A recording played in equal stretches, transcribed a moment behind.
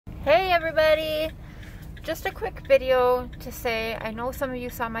Hey everybody! Just a quick video to say, I know some of you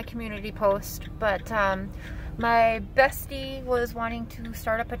saw my community post, but my bestie was wanting to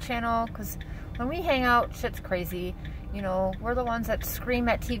start up a channel because when we hang out, shit's crazy. You know, we're the ones that scream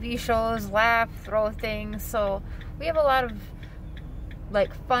at TV shows, laugh, throw things, so we have a lot of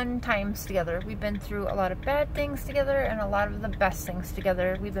like fun times together. We've been through a lot of bad things together and a lot of the best things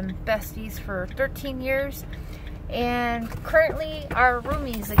together. We've been besties for 13 years and currently are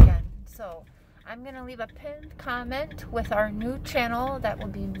roomies again. So I'm gonna leave a pinned comment with our new channel. That will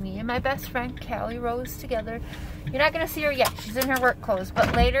be me and my best friend Callie Rose together. You're not gonna see her yet, she's in her work clothes,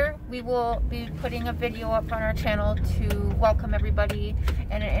 but later we will be putting a video up on our channel to welcome everybody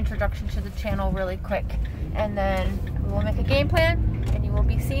and an introduction to the channel really quick. And then we will make a game plan and you will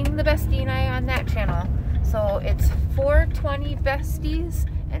be seeing the bestie and I on that channel. So it's 420 besties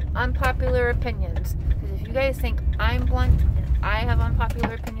and unpopular opinions. Because if you guys think I'm blunt and I have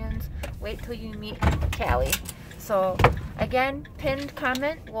unpopular opinions, wait till you meet Callie. So again, pinned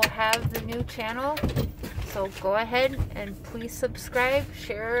comment will have the new channel. So go ahead and please subscribe,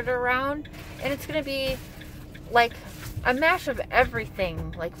 share it around. And it's gonna be like a mash of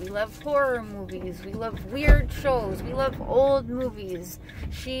everything. Like, we love horror movies, we love weird shows, we love old movies.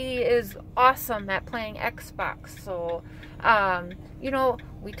 She is awesome at playing Xbox. So you know,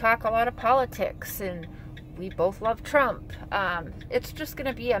 we talk a lot of politics and we both love Trump. It's just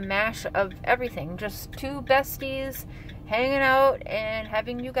gonna be a mash of everything. Just two besties hanging out and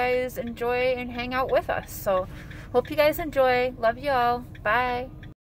having you guys enjoy and hang out with us. So hope you guys enjoy. Love you all. Bye.